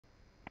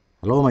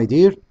Hello, my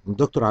dear. I'm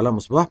Dr. Alaa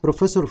Mosbah,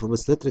 Professor of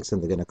Obstetrics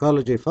and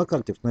Gynecology,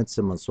 Faculty of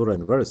Medicine, Mansoura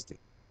University.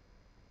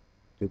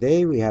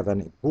 Today we have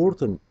an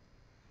important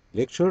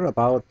lecture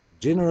about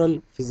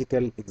general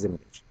physical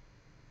examination.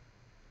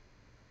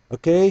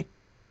 Okay,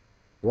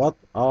 what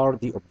are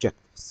the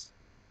objectives?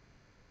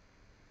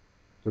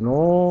 To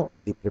know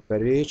the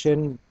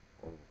preparation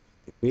of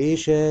the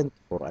patient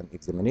for an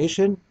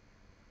examination,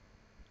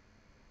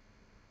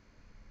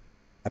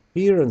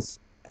 appearance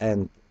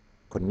and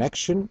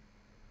connection,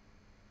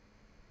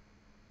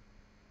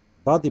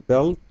 body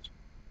build,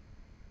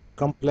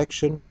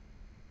 complexion,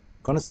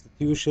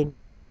 constitution,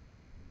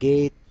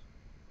 gait,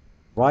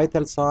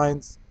 vital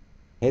signs,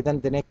 head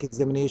and neck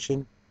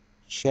examination,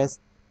 chest,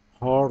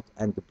 heart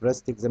and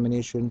breast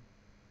examination,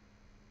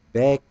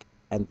 back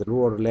and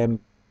lower limb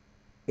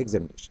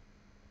examination.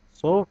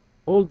 So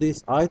all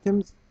these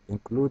items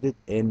included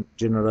in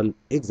general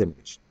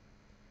examination.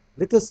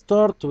 Let us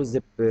start with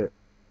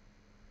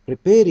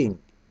preparing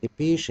the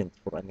patient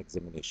for an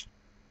examination.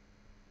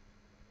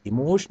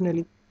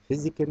 Emotionally,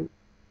 physically,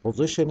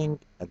 positioning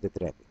and the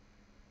trapping.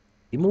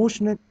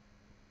 Emotional,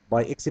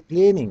 by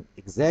explaining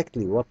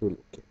exactly what will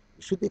occur.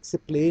 You should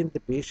explain the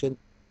patient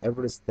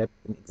every step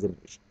in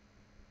examination.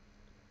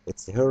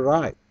 It's her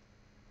right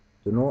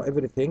to know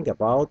everything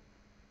about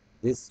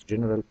this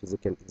general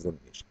physical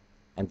examination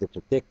and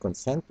to take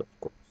consent, of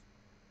course.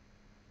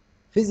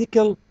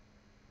 Physical,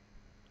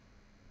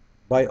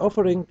 by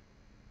offering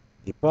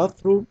the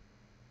bathroom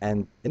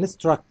and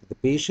instruct the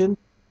patient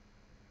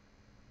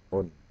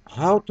on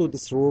how to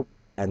disrobe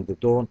and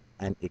don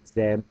an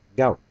exam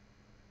gown.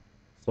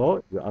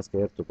 So you ask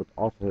her to put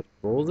off her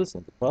clothes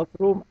in the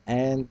bathroom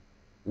and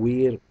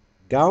wear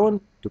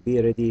gown to be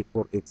ready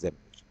for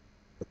examination.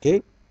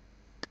 Okay?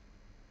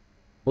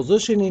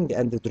 Positioning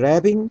and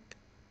draping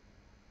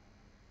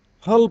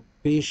help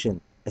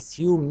patient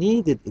assume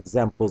needed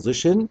exam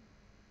position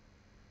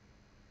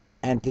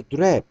and to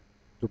drap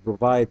to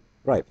provide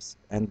privacy.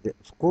 And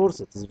of course,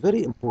 it is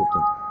very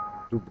important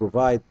to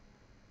provide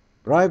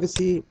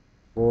privacy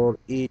for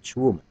each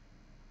woman.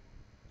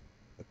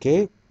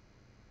 Okay?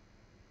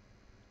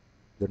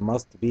 There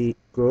must be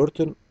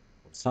curtain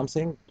or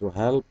something to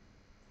help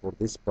for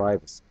this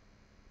privacy.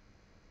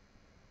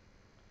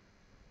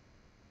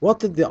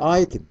 What are the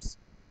items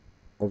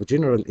of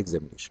general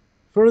examination?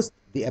 First,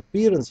 the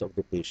appearance of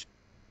the patient.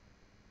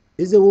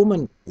 Is a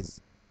woman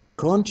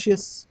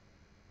conscious,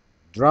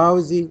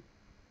 drowsy,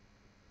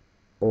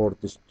 or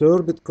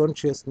disturbed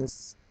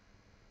consciousness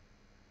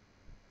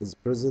is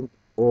present,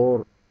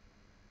 or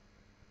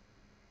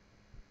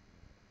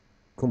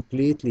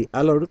completely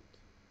alert,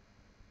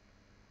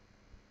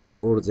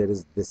 or there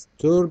is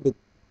disturbed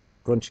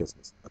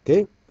consciousness.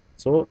 Okay,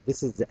 so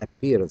this is the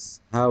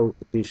appearance, how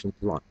the patient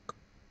look.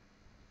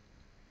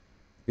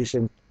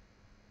 Patient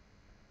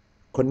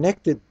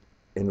connected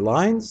in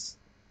lines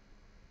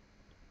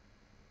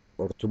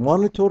or to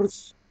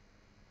monitors,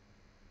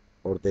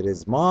 or there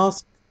is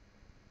mask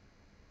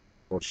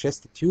or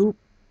chest tube.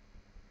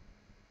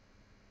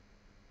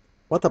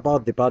 What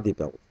about the body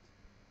build?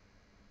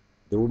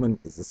 The woman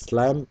is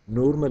slim,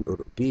 normal, or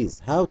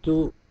obese. How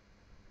to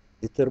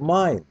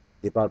determine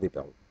the body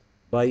build?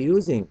 By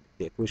using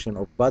the equation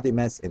of body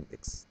mass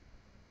index.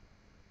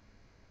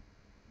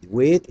 The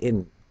weight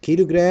in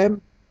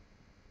kilogram.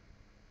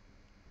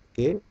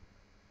 Okay,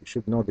 you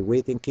should know the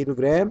weight in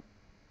kilogram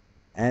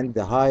and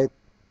the height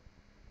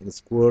in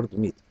square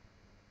meter.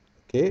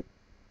 Okay,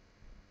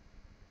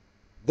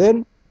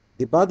 then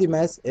the body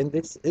mass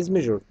index is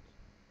measured.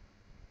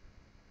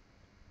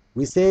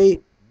 We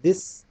say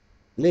this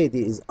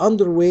lady is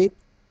underweight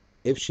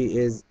if she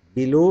is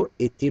below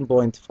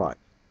 18.5.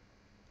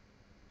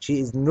 She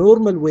is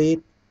normal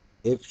weight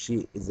if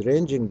she is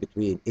ranging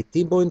between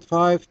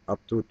 18.5 up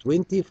to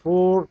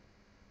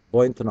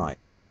 24.9.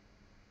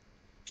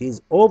 She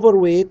is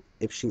overweight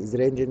if she is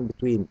ranging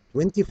between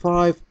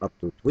 25 up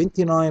to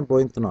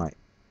 29.9.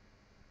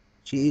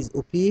 She is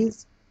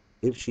obese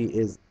if she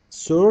is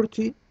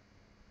 30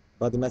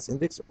 body mass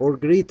index or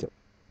greater.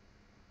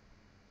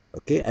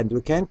 Okay, and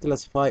we can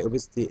classify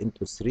obesity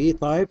into three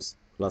types: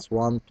 class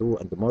 1, 2,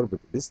 and morbid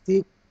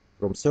obesity.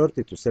 From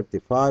 30 to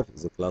 35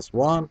 is a class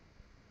 1.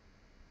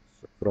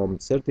 From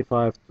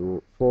 35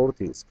 to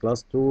 40 is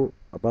class 2.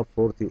 Above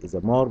 40 is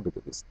a morbid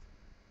obesity.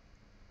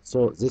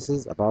 So this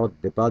is about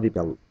the body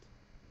build.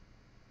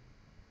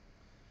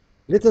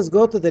 Let us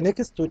go to the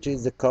next, which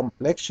is the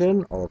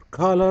complexion or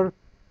color.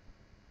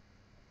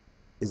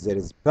 Is there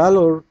is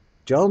pallor,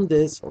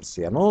 jaundice, or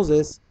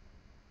cyanosis?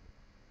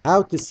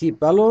 How to see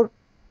pallor?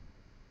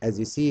 As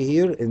you see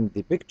here in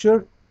the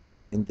picture,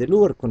 in the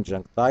lower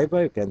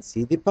conjunctiva, you can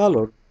see the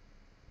pallor.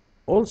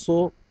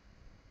 Also,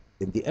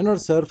 in the inner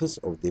surface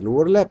of the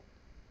lower lip.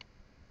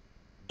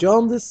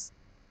 Jaundice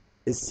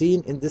is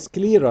seen in the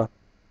sclera,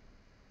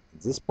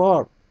 this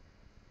part.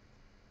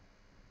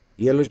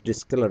 Yellowish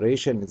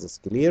discoloration in the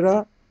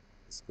sclera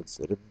is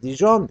considered the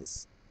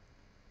jaundice.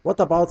 What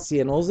about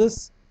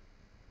cyanosis?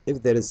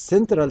 If there is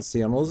central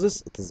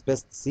cyanosis, it is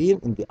best seen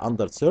in the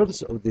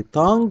undersurface of the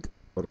tongue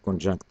or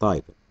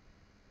conjunctiva.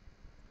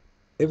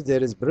 If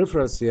there is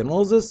peripheral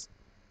cyanosis,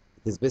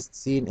 it is best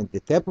seen in the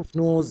tip of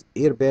nose,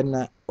 ear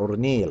pinna, or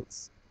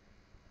nails.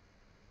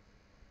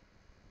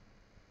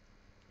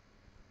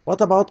 What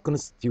about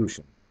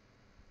constitution?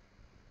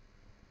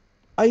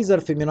 Either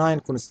feminine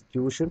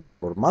constitution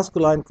or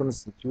masculine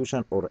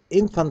constitution or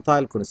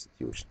infantile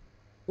constitution.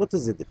 What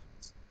is the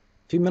difference?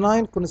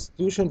 Feminine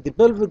constitution, the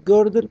pelvic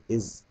girdle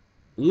is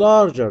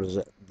larger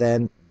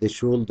than the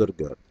shoulder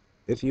girdle.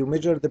 If you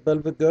measure the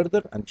pelvic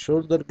girdle and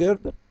shoulder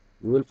girdle,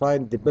 you will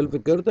find the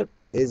pelvic girdle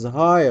is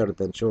higher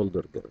than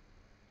shoulder girdle.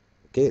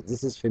 Okay,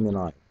 this is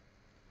feminine.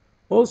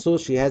 Also,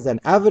 she has an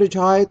average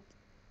height,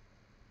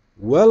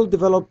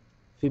 well-developed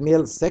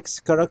female sex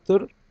character,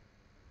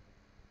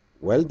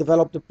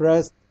 well-developed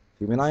breast,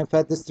 feminine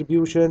fat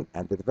distribution,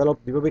 and the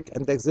developed pubic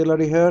and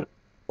axillary hair.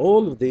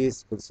 All of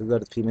these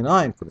considered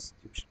feminine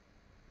constitution.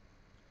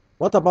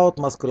 What about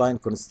masculine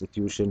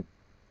constitution?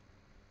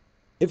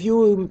 If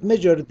you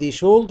measure the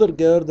shoulder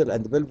girdle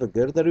and the pelvic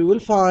girdle, you will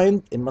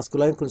find in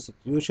masculine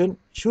constitution,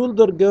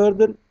 shoulder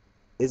girdle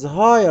is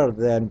higher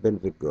than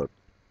pelvic girdle.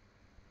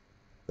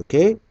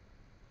 Okay?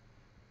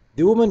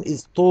 The woman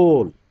is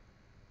tall,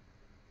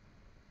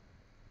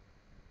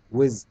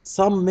 with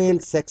some male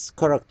sex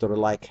character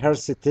like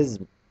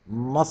hirsutism,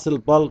 muscle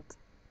bulk,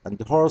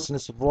 and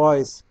hoarseness of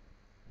voice.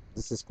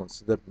 This is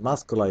considered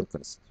masculine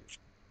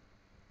constitution.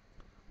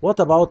 What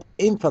about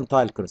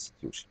infantile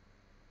constitution?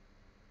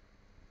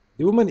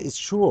 The woman is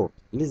short,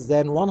 less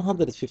than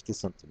 150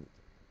 centimeters,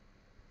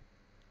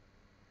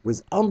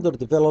 with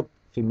underdeveloped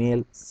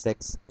female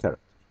sex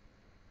character.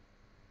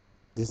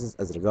 This is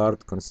as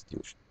regard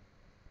constitution.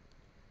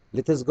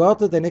 Let us go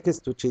to the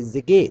next, which is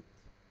the gait.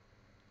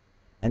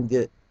 And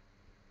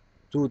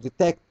to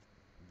detect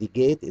the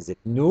gait, is it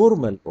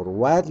normal or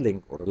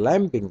waddling or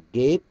limping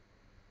gait,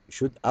 you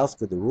should ask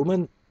the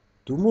woman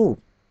to move,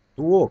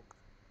 to walk,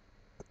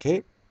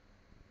 okay,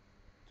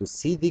 to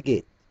see the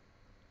gait,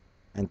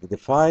 and to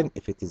define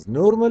if it is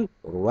normal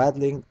or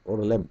waddling or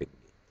limping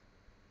gait.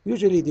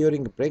 Usually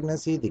during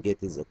pregnancy, the gait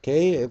is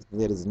okay if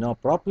there is no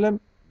problem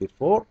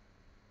before,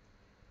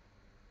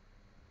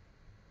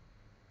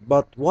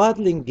 but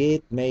waddling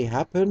gait may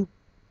happen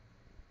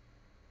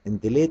in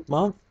the late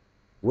month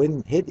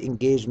when head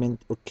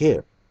engagement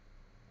occurs,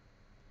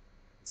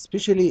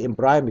 especially in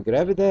prime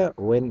gravida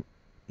when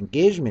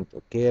engagement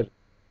occurs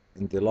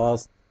in the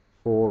last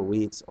 4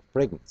 weeks of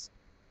pregnancy.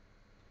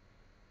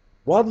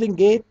 Waddling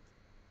gait,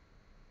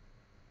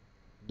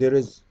 there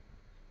is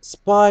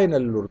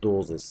spinal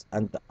lordosis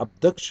and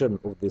abduction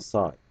of the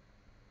thigh.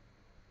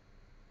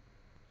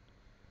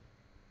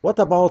 What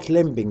about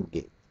limping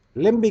gait?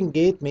 Limping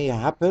gait may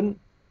happen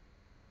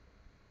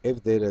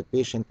if the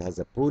patient has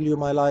a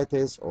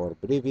poliomyelitis or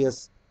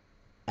previous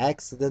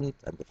accident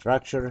and a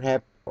fractured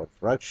hip or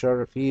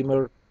fractured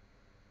femur,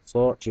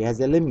 so she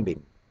has a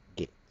limping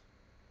gait.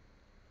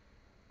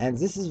 And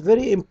this is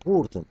very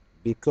important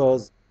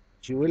because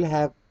she will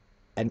have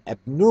an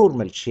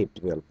abnormal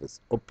shaped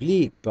pelvis,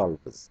 oblique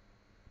pelvis,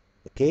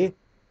 okay,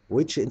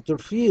 which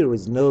interfere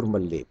with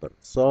normal labor.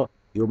 So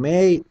you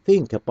may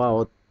think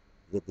about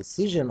the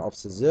decision of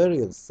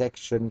cesarean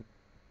section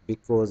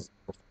because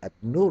of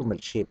abnormal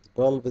shaped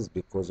pelvis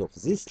because of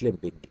this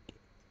limping gait.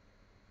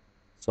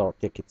 So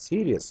take it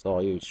serious. So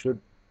you should,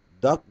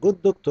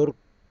 good doctor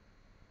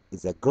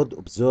is a good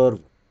observer.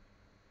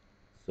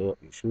 So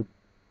you should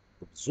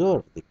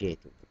observe the gait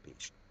of the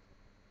patient.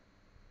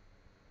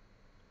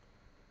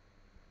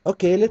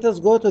 Okay, let us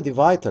go to the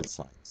vital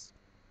signs.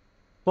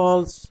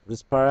 Pulse,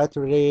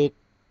 respiratory rate,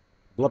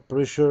 blood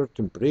pressure,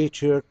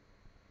 temperature.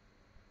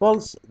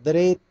 Pulse, the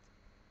rate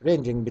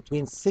ranging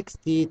between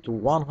 60 to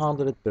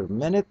 100 per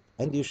minute,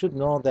 and you should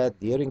know that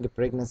during the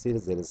pregnancy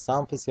there is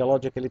some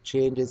physiological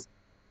changes,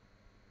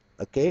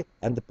 okay,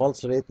 and the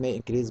pulse rate may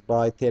increase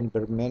by 10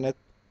 per minute,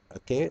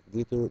 okay,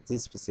 due to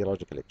these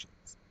physiological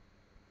changes.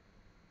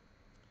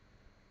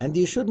 And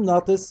you should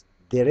notice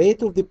the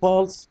rate of the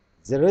pulse,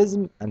 the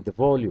rhythm, and the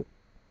volume.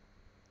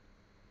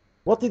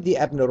 What is the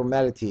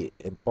abnormality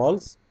in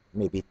pulse?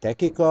 Maybe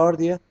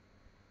tachycardia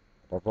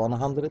above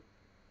 100,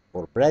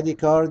 or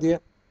bradycardia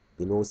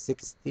below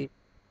 60,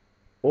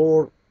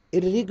 or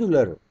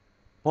irregular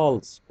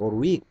pulse or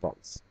weak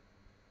pulse.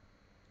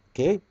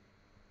 Okay?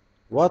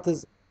 What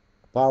is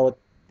about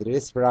the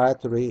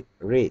respiratory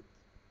rate?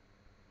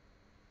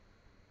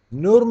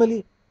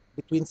 Normally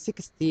between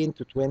 16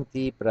 to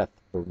 20 breaths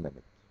per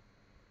minute.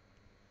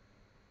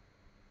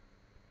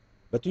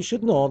 But you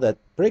should know that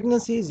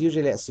pregnancy is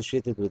usually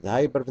associated with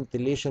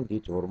hyperventilation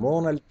due to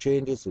hormonal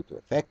changes, due to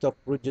effect of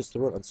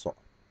progesterone, and so on.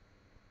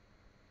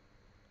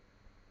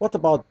 What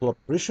about blood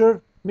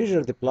pressure?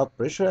 Measure the blood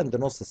pressure and the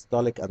no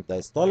systolic and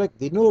diastolic.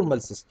 The normal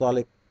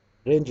systolic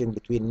ranging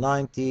between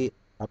 90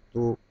 up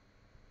to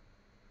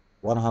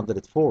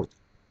 140.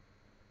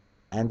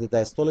 And the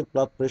diastolic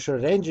blood pressure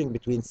ranging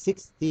between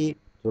 60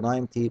 to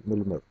 90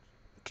 millimeters.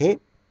 Okay?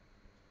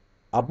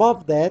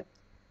 Above that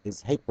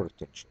is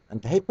hypertension.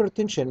 And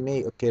hypertension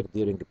may occur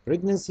during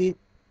pregnancy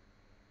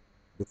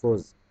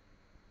because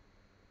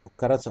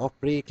occurrence of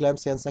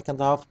preeclampsia in second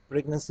half of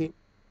pregnancy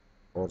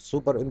or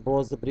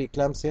superimposed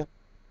preeclampsia.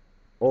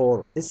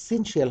 or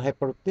essential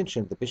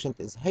hypertension, the patient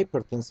is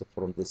hypertensive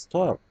from the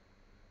start,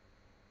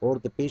 or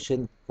the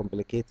patient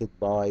complicated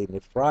by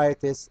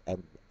nephritis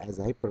and has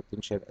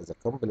hypertension as a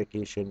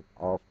complication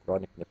of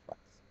chronic nephritis.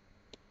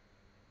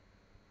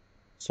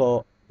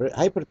 So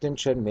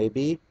hypertension may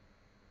be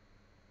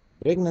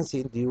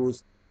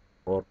pregnancy-induced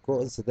or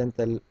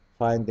coincidental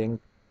finding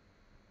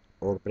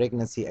or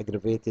pregnancy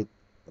aggravated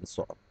and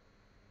so on.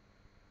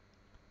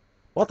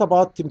 What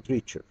about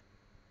temperature?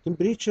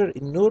 Temperature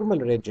in normal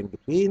ranging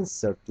between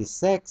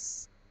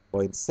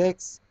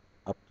 36.6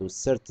 up to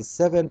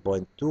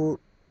 37.2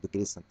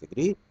 degrees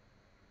centigrade.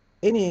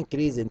 Any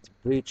increase in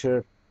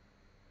temperature,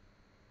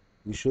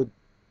 you should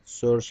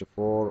search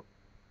for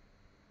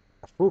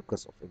a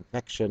focus of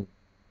infection.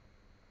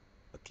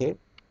 Okay.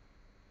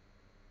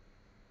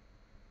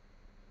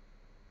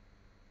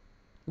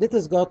 Let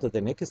us go to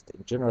the next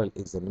general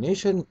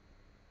examination,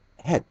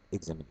 head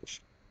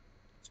examination.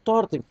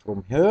 Starting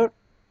from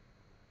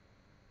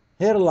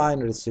hairline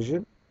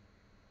recession,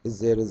 is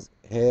there is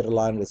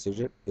hairline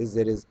recession, is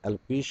there is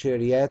alopecia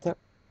areata.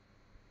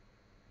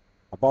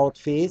 About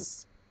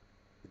face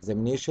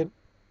examination,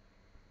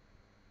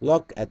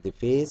 look at the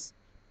face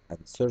and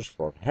search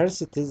for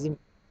hirsutism,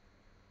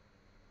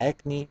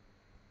 acne,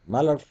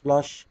 malar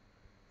flush,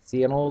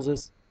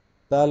 cyanosis,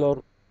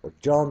 pallor, or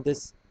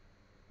jaundice.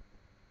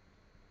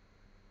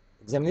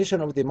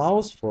 Examination of the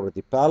mouth for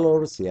the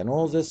pallor,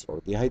 cyanosis, or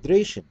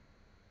dehydration.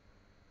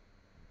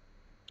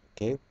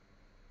 Okay.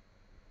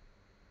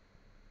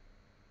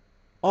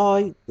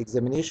 Eye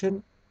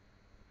examination.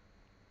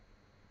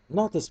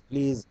 Notice,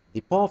 please,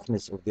 the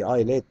puffness of the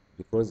eyelid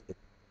because it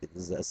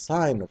is a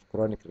sign of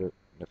chronic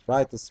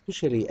nephritis,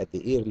 especially at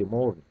the early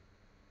morning.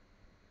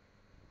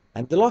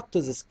 And the look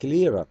to the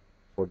sclera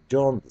for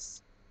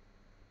jaundice,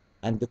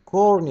 and the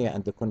cornea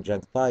and the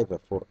conjunctiva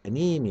for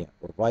anemia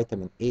or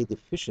vitamin A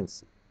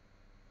deficiency.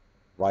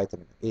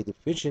 Vitamin A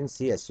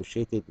deficiency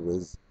associated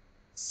with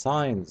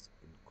signs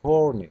in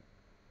cornea,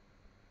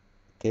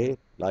 okay,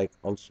 like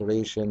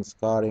ulceration,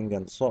 scarring,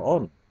 and so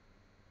on.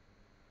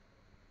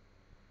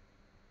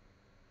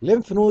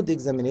 Lymph node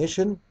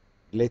examination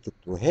related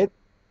to head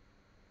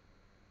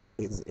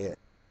is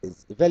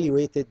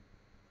evaluated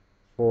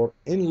for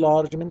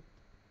enlargement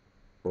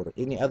or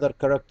any other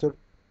character.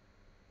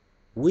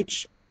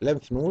 Which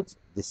lymph nodes?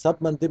 The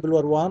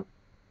submandibular one,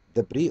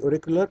 the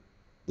preauricular,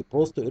 the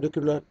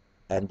postauricular,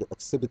 and the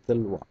occipital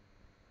one.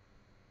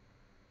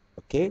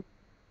 Okay,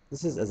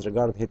 this is as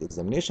regard head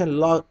examination.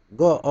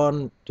 Go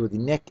on to the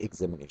neck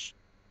examination.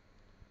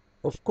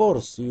 Of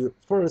course, you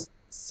first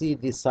see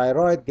the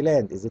thyroid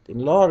gland. Is it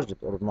enlarged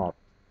or not?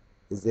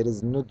 Is there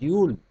is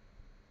nodule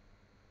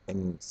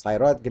in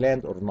thyroid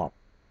gland or not?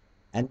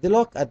 And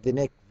look at the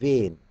neck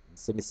vein in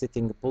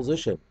semi-sitting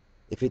position.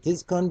 If it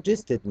is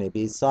congested,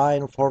 maybe a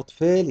sign of heart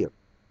failure.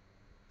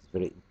 It's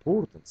very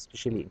important,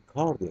 especially in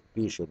cardiac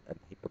patient and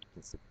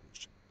hypertensive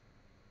patient.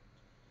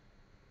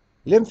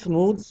 Lymph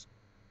nodes,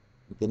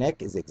 the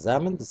neck is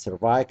examined, the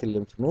cervical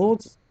lymph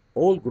nodes,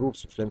 all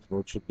groups of lymph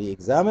nodes should be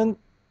examined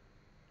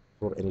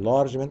for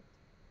enlargement.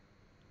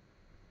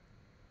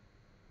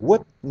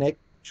 Webbed neck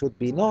should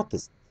be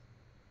noticed.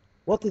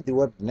 What is the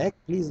webbed neck?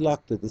 Please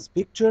look to this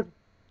picture.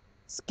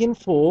 Skin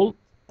fold,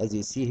 as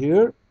you see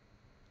here,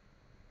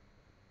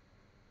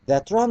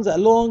 that runs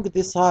along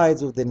the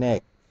sides of the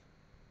neck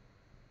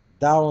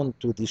down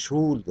to the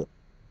shoulder.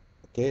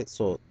 Okay,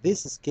 so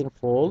this skin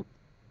fold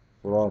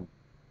from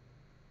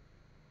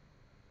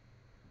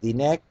the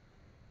neck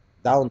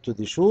down to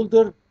the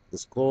shoulder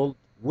is called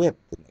webbed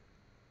neck.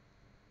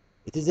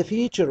 It is a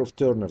feature of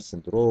Turner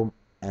syndrome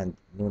and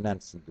Noonan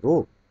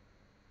syndrome.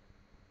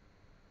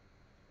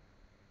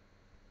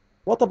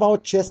 What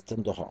about chest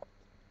and the heart?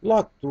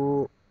 Look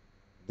to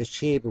the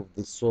shape of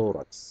the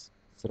thorax,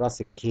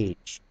 thoracic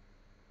cage.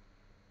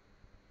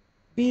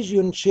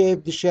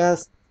 Pigeon-shaped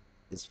chest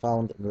is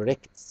found in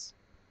erectus.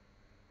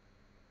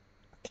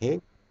 Okay.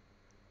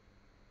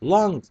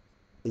 Lungs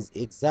is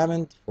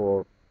examined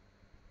for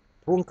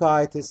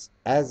bronchitis,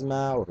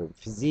 asthma, or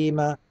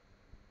emphysema.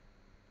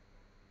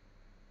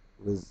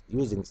 With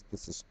using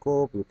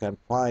stethoscope, you can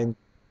find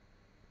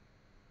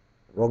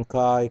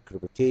bronchi,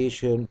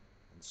 crepitation,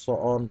 and so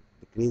on,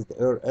 decreased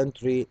air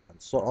entry, and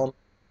so on.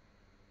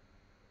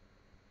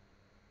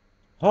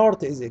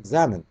 Heart is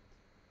examined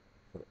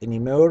for any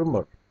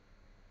murmur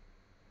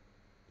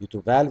due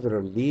to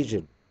valvular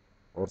lesion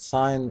or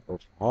sign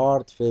of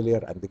heart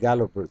failure and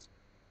galloperism.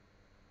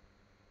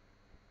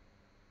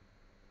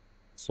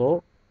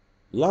 So,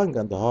 lung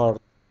and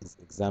heart is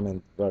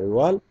examined very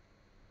well.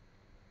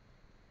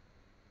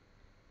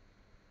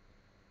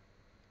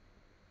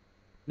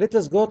 Let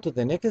us go to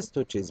the next,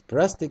 which is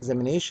breast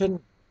examination,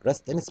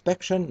 breast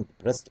inspection,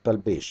 breast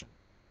palpation.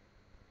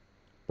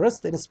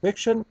 Breast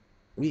inspection,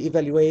 we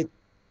evaluate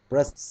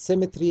breast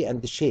symmetry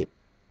and the shape.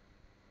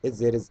 If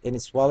there is any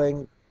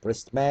swelling,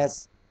 breast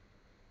mass,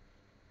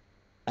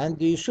 and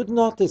you should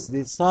notice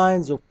the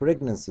signs of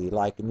pregnancy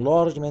like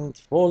enlargement,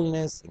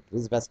 fullness,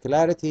 increased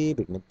vascularity,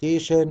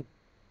 pigmentation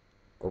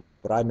of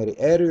primary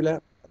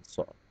areola, and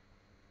so on.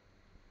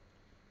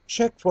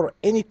 Check for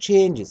any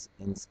changes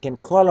in skin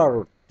color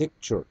or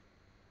texture.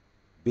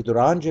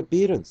 Orange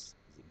appearance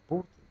is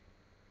important.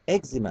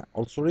 Eczema,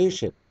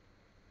 ulceration,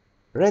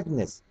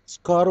 redness,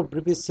 scar of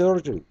previous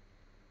surgery.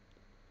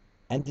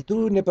 And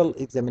do nipple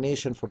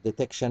examination for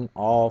detection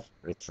of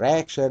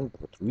retraction,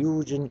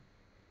 protrusion,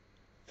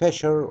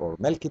 fissure, or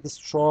milky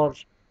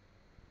discharge.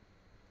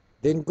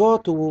 Then go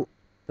to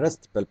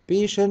breast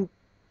palpation.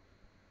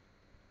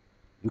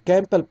 You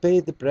can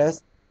palpate the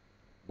breast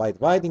by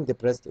dividing the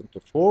breast into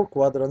 4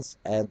 quadrants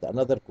and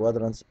another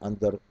quadrants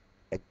under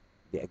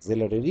the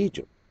axillary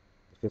region,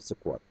 the 5th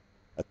quadrant.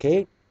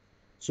 Okay?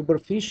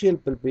 Superficial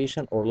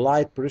palpation or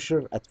light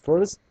pressure at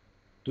first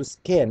to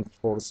scan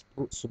for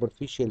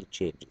superficial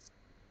changes.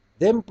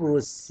 Then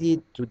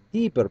proceed to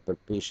deeper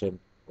palpation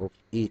of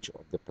each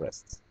of the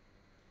breasts.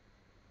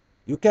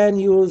 You can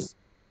use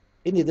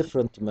any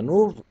different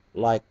maneuver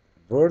like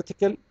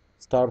vertical,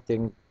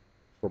 starting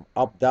from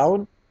up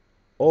down,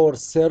 or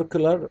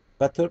circular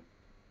pattern,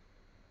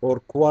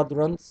 or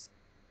quadrants,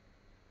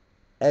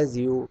 as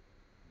you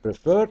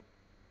prefer,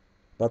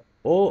 but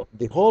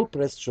the whole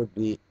breast should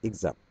be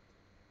examined.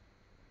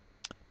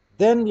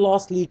 Then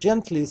lastly,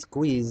 gently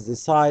squeeze the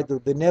side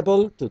of the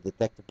nipple to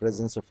detect the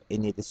presence of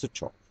any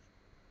discharge.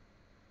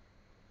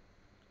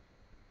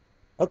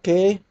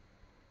 Okay,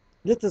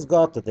 let us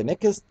go to the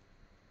next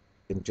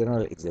in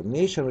general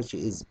examination, which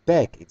is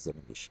back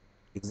examination.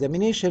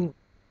 Examination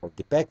of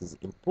the back is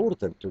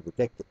important to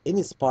detect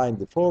any spine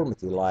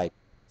deformity like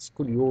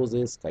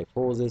scoliosis,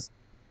 kyphosis.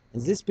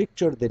 In this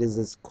picture, there is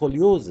a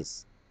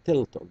scoliosis,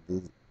 tilt of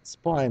the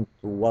spine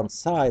to one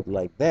side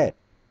like that.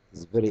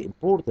 It's very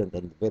important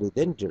and very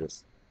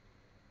dangerous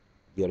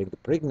during the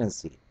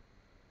pregnancy.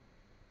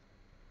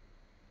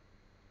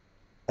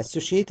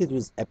 Associated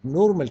with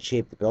abnormal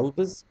shaped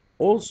pelvis,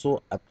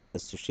 also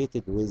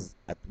associated with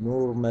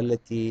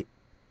abnormality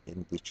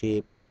in the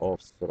shape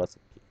of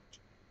thoracic cage.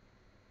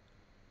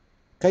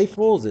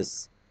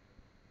 Kyphosis,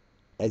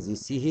 as you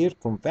see here,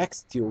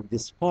 convexity of the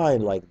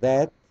spine like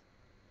that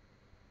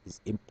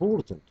is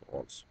important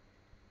also.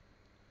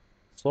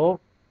 So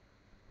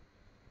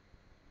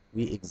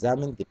we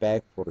examine the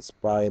back for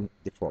spine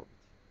deformity.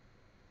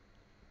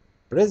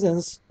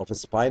 Presence of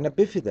spina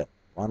bifida,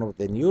 one of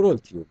the neural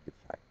tube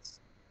defects,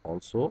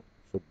 also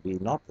should be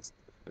noticed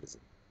if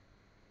present.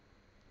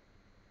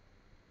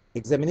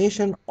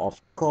 Examination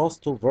of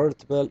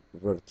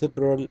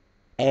costovertebral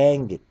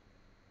angle.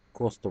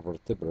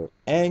 Costovertebral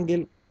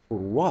angle for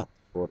what?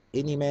 For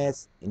any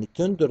mass, any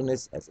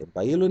tenderness as in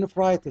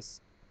pyelonephritis.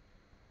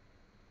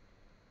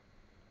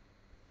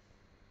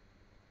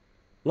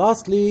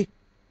 Lastly,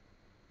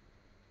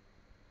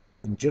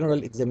 in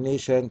general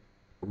examination,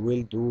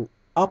 we'll do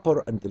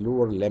upper and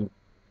lower limb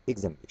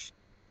examination.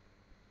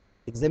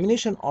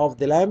 Examination of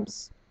the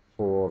limbs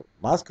for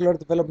muscular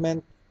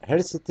development,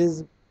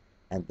 hirsutism,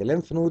 and the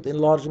lymph node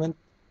enlargement.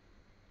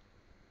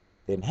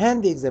 Then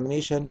hand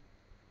examination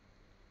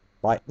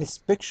by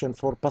inspection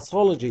for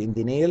pathology in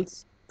the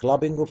nails,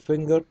 clubbing of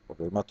finger, or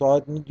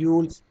rheumatoid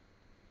nodules,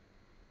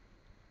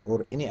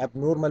 or any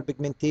abnormal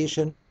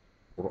pigmentation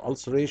or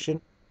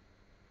ulceration.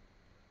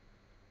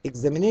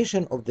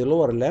 Examination of the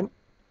lower limb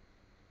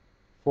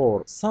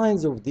for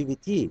signs of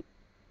DVT,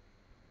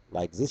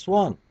 like this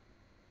one.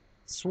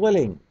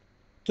 Swelling,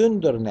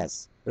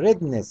 tenderness,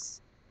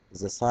 redness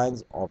is a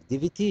signs of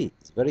DVT.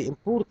 It's very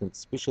important,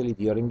 especially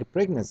during the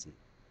pregnancy,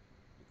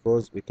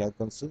 because we can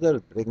consider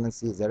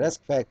pregnancy as a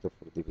risk factor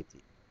for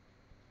DVT.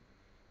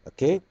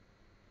 Okay?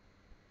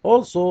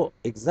 Also,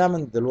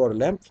 examine the lower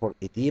limb for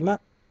edema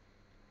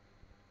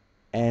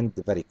and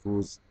the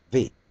varicose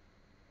vein.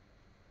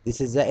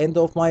 This is the end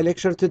of my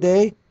lecture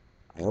today.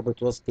 I hope it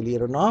was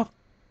clear enough.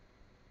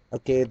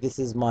 Okay, this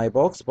is my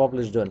box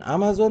published on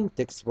Amazon,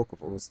 textbook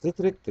of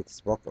obstetrics,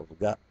 textbook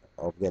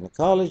of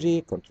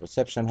gynecology,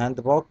 contraception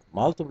handbook,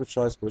 multiple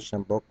choice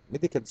question book,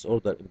 medical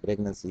disorder in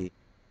pregnancy,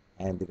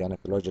 and the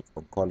gynecologic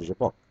oncology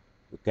book.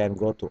 You can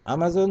go to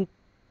Amazon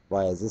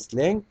via this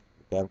link.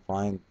 You can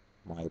find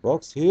my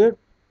box here,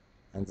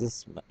 and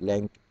this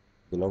link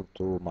belongs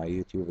to my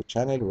YouTube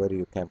channel where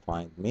you can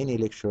find many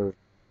lectures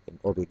in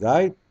OB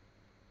Guide.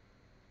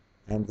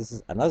 And this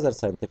is another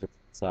scientific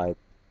site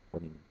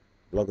on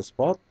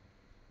Blogspot,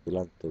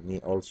 belong to me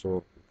also.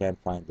 You can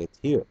find it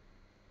here.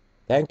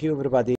 Thank you, everybody.